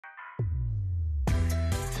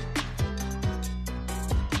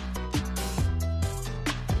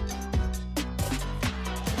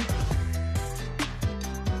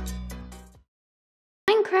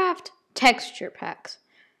Minecraft texture packs.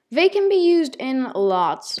 They can be used in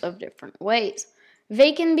lots of different ways.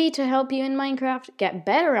 They can be to help you in Minecraft, get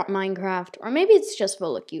better at Minecraft, or maybe it's just the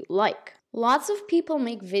look you like. Lots of people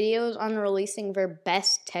make videos on releasing their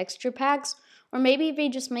best texture packs, or maybe they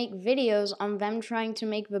just make videos on them trying to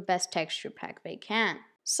make the best texture pack they can.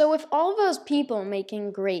 So with all those people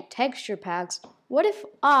making great texture packs, what if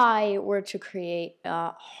I were to create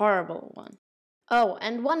a horrible one? Oh,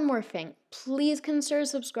 and one more thing. Please consider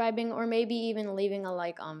subscribing or maybe even leaving a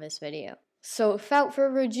like on this video. So without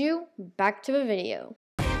further ado, back to the video.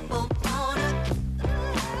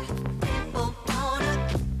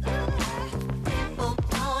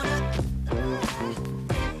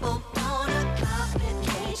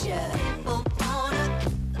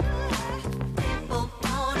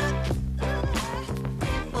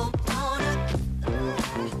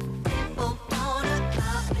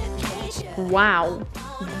 Wow,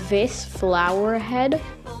 this flower head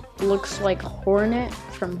looks like Hornet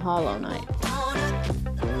from Hollow Knight.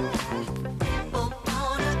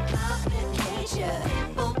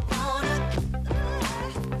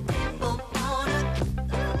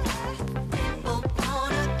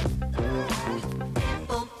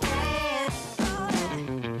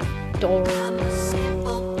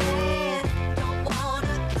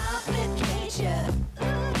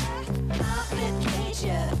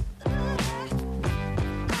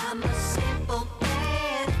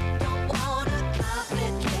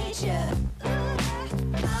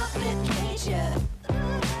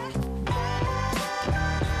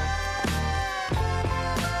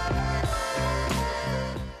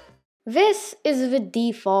 This is the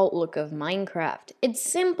default look of Minecraft. It's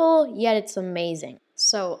simple, yet it's amazing.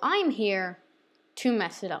 So I'm here to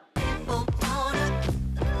mess it up.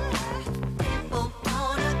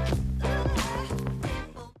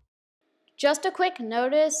 Just a quick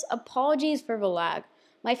notice, apologies for the lag.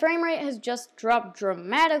 My frame rate has just dropped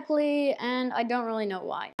dramatically, and I don't really know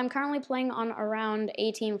why. I'm currently playing on around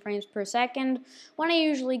 18 frames per second, when I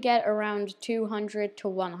usually get around 200 to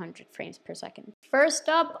 100 frames per second. First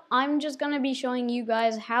up, I'm just gonna be showing you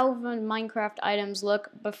guys how the Minecraft items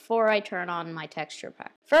look before I turn on my texture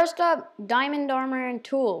pack. First up, diamond armor and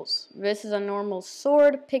tools. This is a normal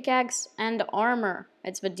sword, pickaxe, and armor.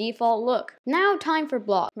 It's the default look. Now time for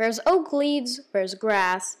blocks. There's oak leaves, there's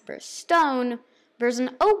grass, there's stone, there's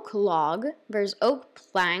an oak log, there's oak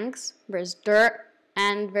planks, there's dirt,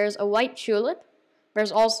 and there's a white tulip.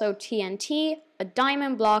 There's also TNT, a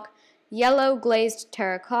diamond block, yellow glazed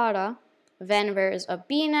terracotta, then there's a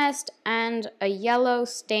bee nest, and a yellow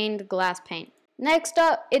stained glass pane. Next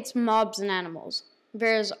up, it's mobs and animals.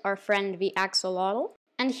 There's our friend the axolotl,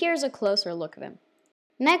 and here's a closer look of him.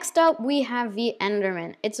 Next up, we have the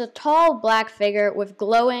Enderman. It's a tall black figure with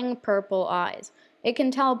glowing purple eyes. It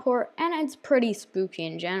can teleport, and it's pretty spooky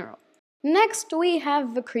in general. Next, we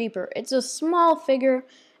have the Creeper. It's a small figure,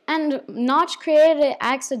 and Notch created it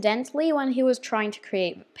accidentally when he was trying to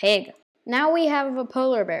create the pig. Now we have the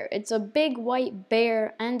Polar Bear. It's a big white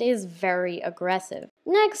bear and is very aggressive.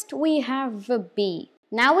 Next, we have the Bee.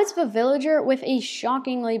 Now it's the villager with a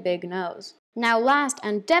shockingly big nose. Now last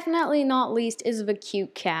and definitely not least is the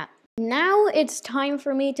cute cat. Now it's time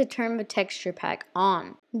for me to turn the texture pack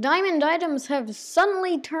on. Diamond items have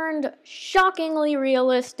suddenly turned shockingly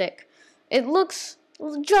realistic. It looks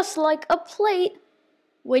just like a plate,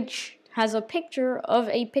 which has a picture of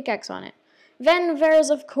a pickaxe on it. Then there's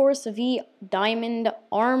of course the diamond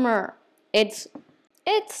armor. It's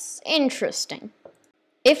interesting.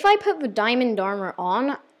 If I put the diamond armor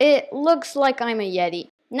on, it looks like I'm a Yeti.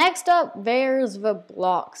 Next up, there's the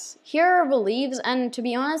blocks. Here are the leaves, and to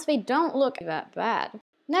be honest, they don't look that bad.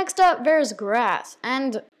 Next up, there's grass,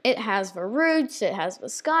 and it has the roots, it has the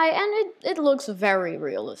sky, and it looks very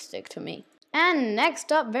realistic to me. And next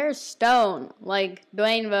up, there's stone, like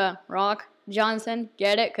Dwayne the Rock Johnson.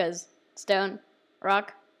 Get it? 'Cause stone,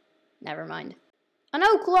 rock, never mind. An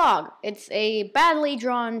oak log. It's a badly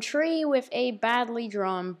drawn tree with a badly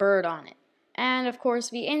drawn bird on it. And of course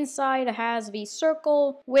the inside has the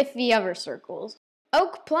circle with the other circles.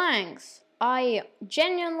 Oak planks. I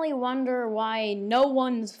genuinely wonder why no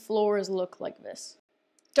one's floors look like this.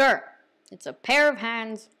 Dirt. It's a pair of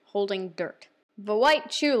hands holding dirt. The white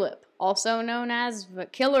tulip, also known as the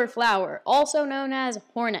killer flower, also known as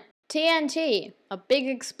hornet. TNT, a big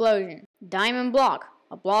explosion. Diamond block,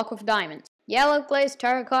 a block with diamonds. Yellow glazed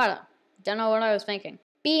terracotta. Don't know what I was thinking.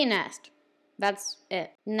 Bee nest. That's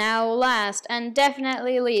it. Now last and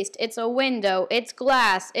definitely least, it's a window, it's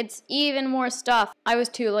glass, it's even more stuff. I was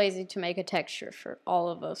too lazy to make a texture for all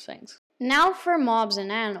of those things. Now for mobs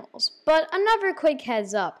and animals. But another quick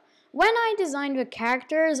heads up. When I designed the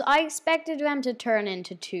characters, I expected them to turn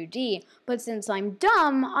into 2D, but since I'm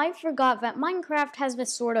dumb, I forgot that Minecraft has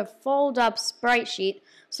this sort of fold-up sprite sheet,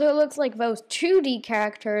 so it looks like those 2D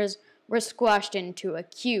characters were squashed into a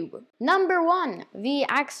cube. Number 1, the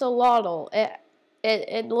axolotl.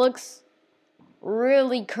 It looks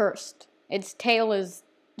really cursed. Its tail is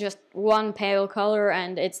just one pale color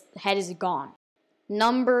and its head is gone.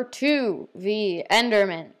 Number 2, the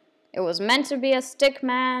Enderman. It was meant to be a stick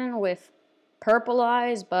man with purple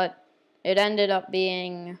eyes, but it ended up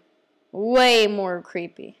being way more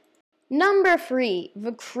creepy. Number 3,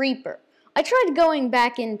 the Creeper. I tried going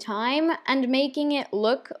back in time and making it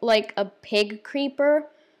look like a pig creeper,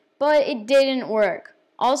 but it didn't work.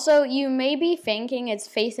 Also, you may be thinking it's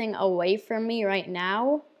facing away from me right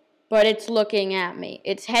now, but it's looking at me.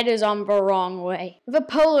 Its head is on the wrong way. The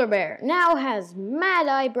polar bear now has mad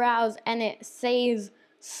eyebrows and it says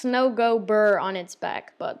Snow Go Burr on its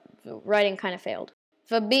back, but the writing kind of failed.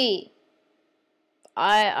 The bee.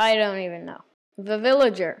 I don't even know. The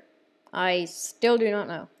villager. I still do not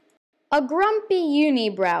know. A grumpy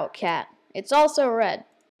unibrow cat. It's also red.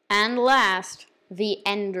 And last, the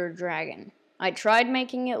ender dragon. I tried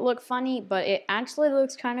making it look funny, but it actually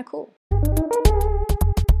looks kind of cool.